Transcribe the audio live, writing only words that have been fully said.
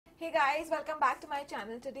Hey guys, welcome back to my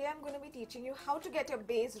channel. Today I'm going to be teaching you how to get your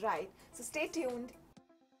base right. So stay tuned.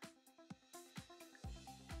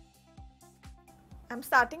 I'm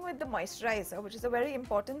starting with the moisturizer, which is a very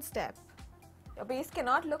important step. Your base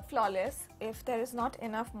cannot look flawless if there is not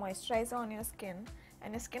enough moisturizer on your skin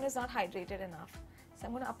and your skin is not hydrated enough. So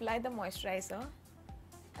I'm going to apply the moisturizer.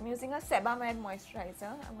 I'm using a Sebamed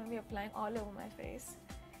Moisturizer. I'm going to be applying all over my face.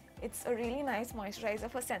 It's a really nice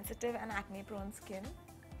moisturizer for sensitive and acne prone skin.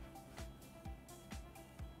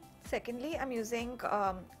 Secondly, I'm using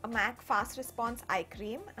a MAC Fast Response Eye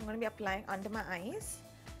Cream. I'm going to be applying under my eyes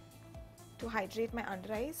to hydrate my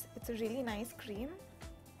under eyes. It's a really nice cream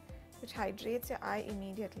which hydrates your eye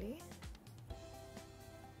immediately.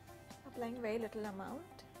 Applying very little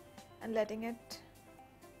amount and letting it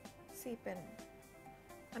seep in.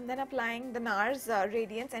 I'm then applying the NARS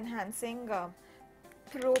Radiance Enhancing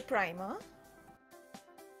Pro Primer.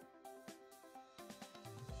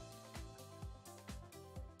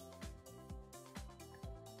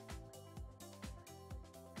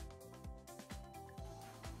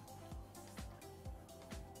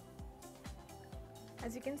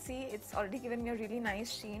 As you can see, it's already given me a really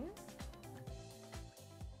nice sheen.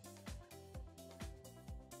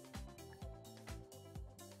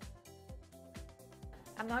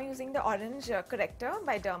 I'm now using the orange Corrector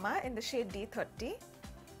by Derma in the shade D30.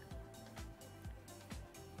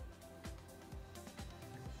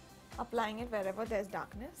 Applying it wherever there's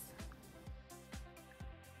darkness.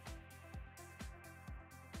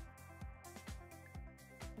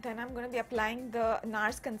 Then I'm going to be applying the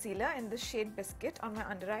NARS concealer in the shade Biscuit on my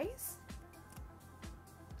under eyes.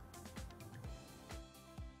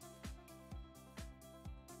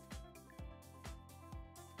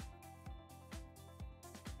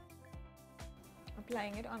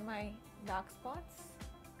 Applying it on my dark spots.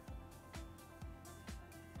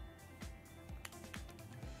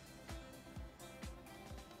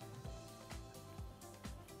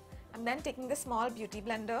 I'm then taking the small beauty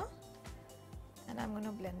blender and I'm going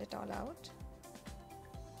to blend it all out.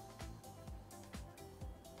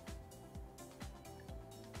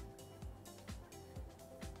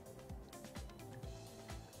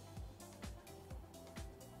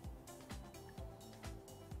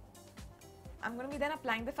 I'm going to be then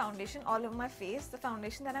applying the foundation all over my face. The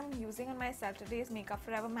foundation that I'm using on myself today is Makeup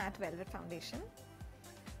Forever Matte Velvet Foundation.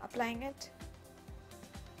 Applying it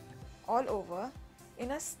all over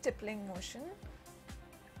in a stippling motion.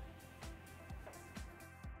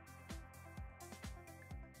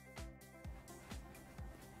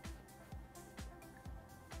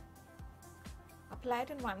 Apply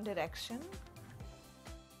it in one direction.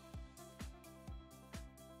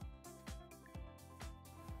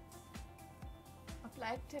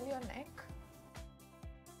 Apply it till your neck.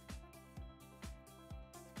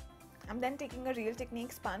 I'm then taking a Real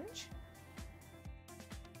Technique sponge.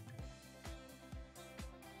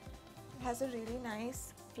 It has a really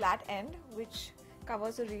nice flat end which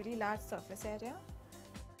covers a really large surface area.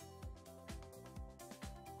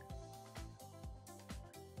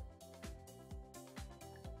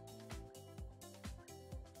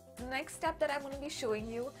 The next step that I'm going to be showing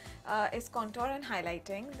you is contour and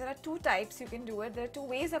highlighting. There are two types you can do it. There are two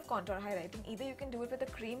ways of contour highlighting. Either you can do it with a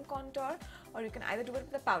cream contour or you can either do it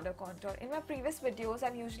with a powder contour. In my previous videos,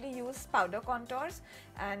 I've usually used powder contours,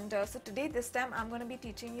 and so today this time I'm going to be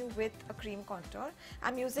teaching you with a cream contour.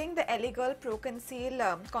 I'm using the LA Girl Pro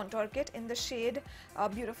Conceal Contour Kit in the shade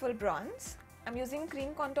Beautiful Bronze. I'm using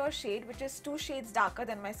cream contour shade which is 2 shades darker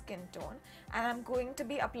than my skin tone, and I'm going to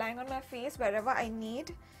be applying on my face wherever I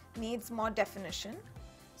needs more definition.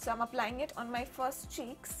 So I'm applying it on my first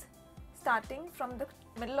cheeks, starting from the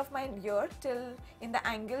middle of my ear till in the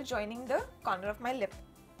angle joining the corner of my lip.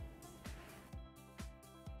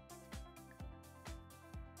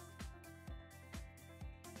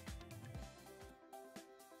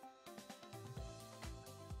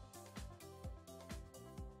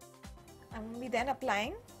 I'm going to be then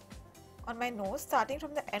applying on my nose, starting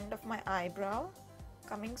from the end of my eyebrow,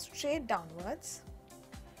 coming straight downwards.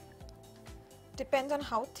 Depends on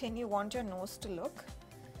how thin you want your nose to look.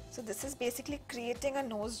 So this is basically creating a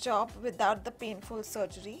nose job without the painful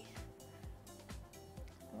surgery.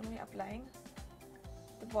 I'm going to be applying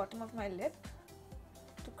the bottom of my lip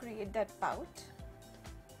to create that pout,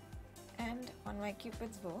 and on my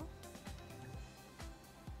cupid's bow.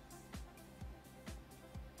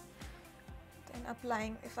 Then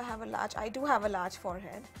applying, if I have a large, I do have a large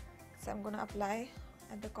forehead, so I'm going to apply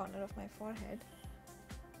at the corner of my forehead.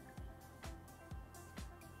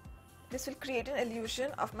 This will create an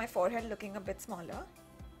illusion of my forehead looking a bit smaller,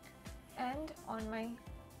 and on my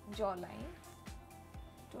jawline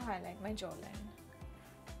to highlight my jawline.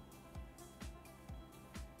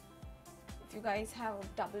 If you guys have a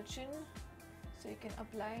double chin, so you can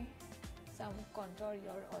apply some contour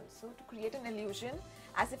here also to create an illusion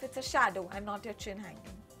as if it's a shadow and not your chin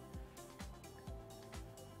hanging.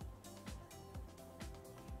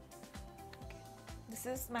 Okay. This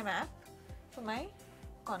is my map for my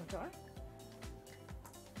contour.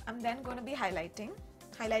 I'm then going to be highlighting.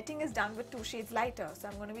 Highlighting is done with 2 shades lighter, so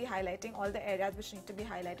I'm going to be highlighting all the areas which need to be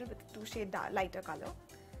highlighted with 2 shade lighter color.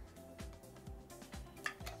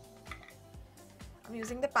 I'm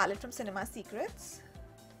using the palette from Cinema Secrets.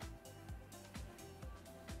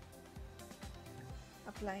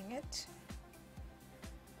 Applying it.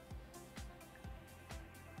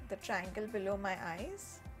 The triangle below my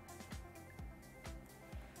eyes.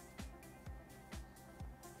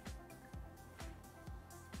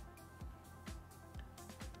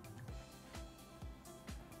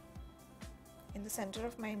 In the center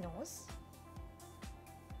of my nose.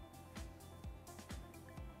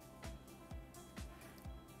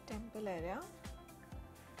 Temple area.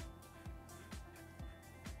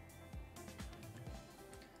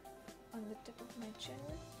 On the tip of my chin.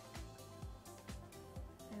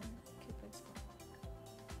 And Cupid's bow.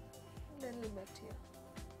 A little bit here.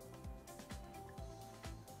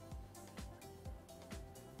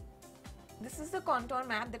 This is the contour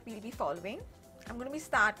map that we'll be following. I'm going to be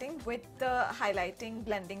starting with the highlighting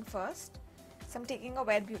blending first. So I'm taking a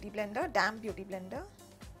wet beauty blender, damp beauty blender,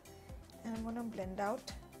 and I'm going to blend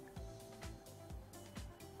out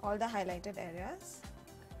all the highlighted areas.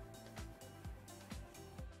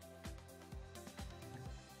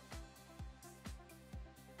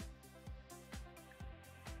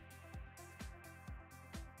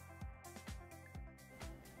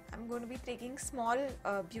 I'm going to be taking small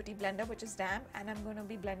beauty blender which is damp, and I'm going to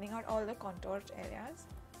be blending out all the contour areas.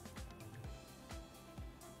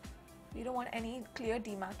 We don't want any clear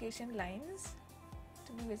demarcation lines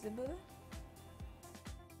to be visible.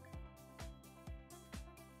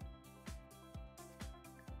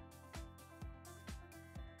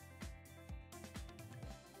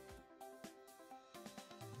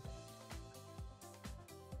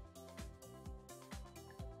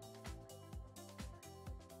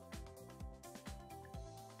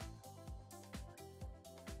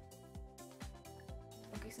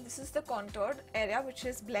 Okay, so this is the contoured area which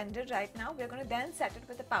is blended right now. We're going to then set it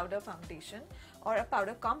with a powder foundation or a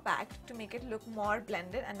powder compact to make it look more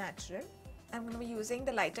blended and natural. I'm going to be using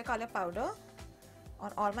the lighter color powder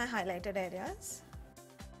on all my highlighted areas.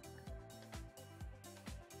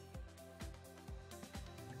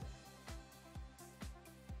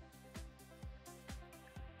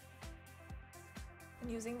 I'm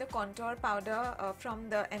using the contour powder from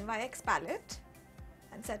the NYX palette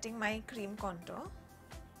and setting my cream contour.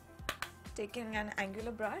 Taking an angular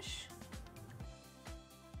brush.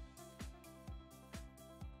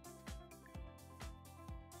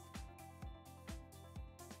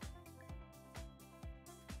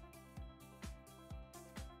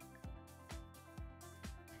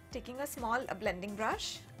 Taking a small blending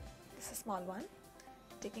brush, this is a small one,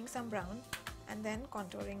 taking some brown and then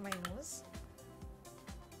contouring my nose.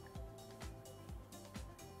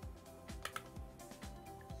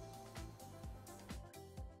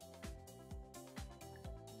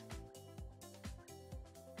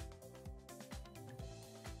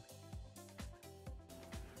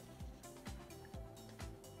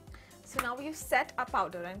 So now we've set our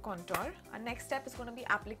powder and contour. Our next step is going to be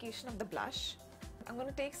application of the blush. I'm going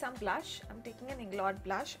to take some blush. I'm taking an Inglot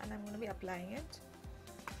blush and I'm going to be applying it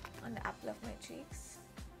on the apple of my cheeks.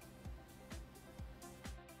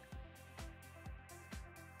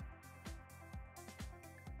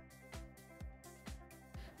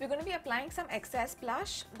 We're going to be applying some excess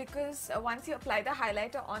blush because once you apply the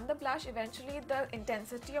highlighter on the blush, eventually the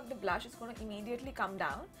intensity of the blush is going to immediately come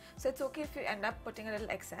down. So it's okay if you end up putting a little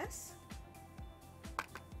excess.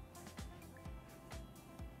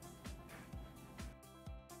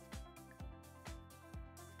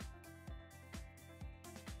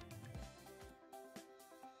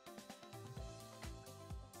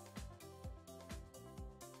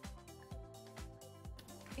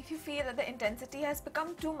 If you feel that the intensity has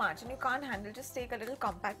become too much and you can't handle, just take a little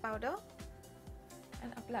compact powder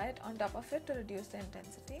and apply it on top of it to reduce the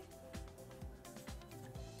intensity.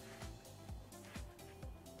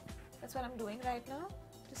 That's what I'm doing right now.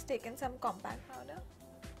 Just taking some compact powder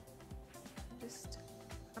and just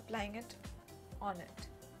applying it on it.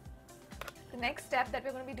 The next step that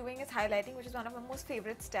we're going to be doing is highlighting, which is one of my most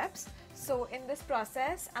favorite steps. So in this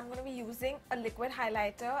process, I'm going to be using a liquid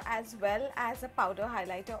highlighter as well as a powder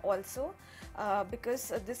highlighter also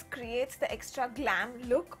because this creates the extra glam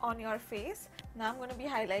look on your face. Now I'm going to be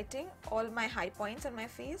highlighting all my high points on my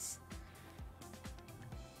face.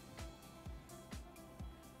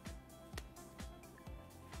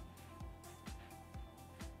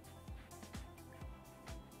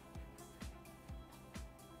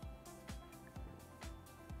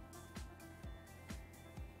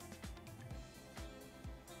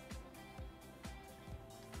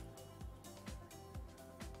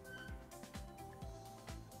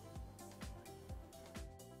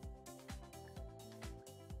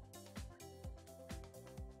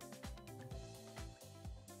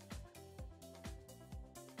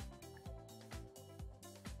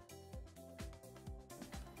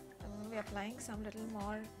 applying some little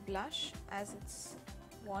more blush as it's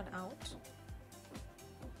worn out.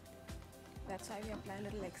 That's why we apply a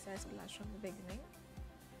little excess blush from the beginning.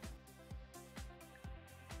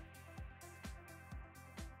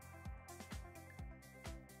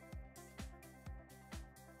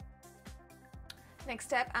 Next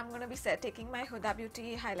step, I'm going to be taking my Huda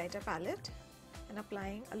Beauty highlighter palette and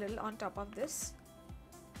applying a little on top of this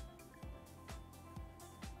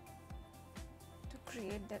to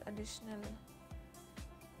create that additional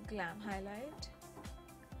glam highlight.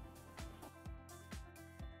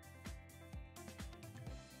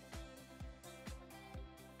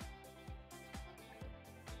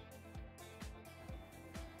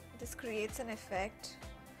 This creates an effect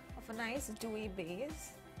of a nice dewy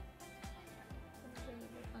base.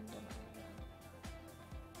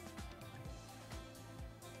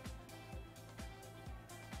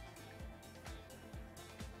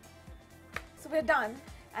 So we're done,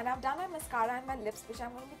 and I've done my mascara and my lips, which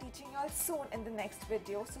I'm going to be teaching you all soon in the next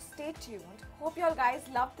video, so stay tuned. Hope you all guys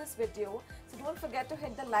loved this video, so don't forget to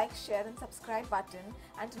hit the like, share and subscribe button,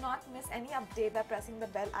 and do not miss any update by pressing the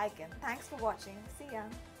bell icon. Thanks for watching. See ya.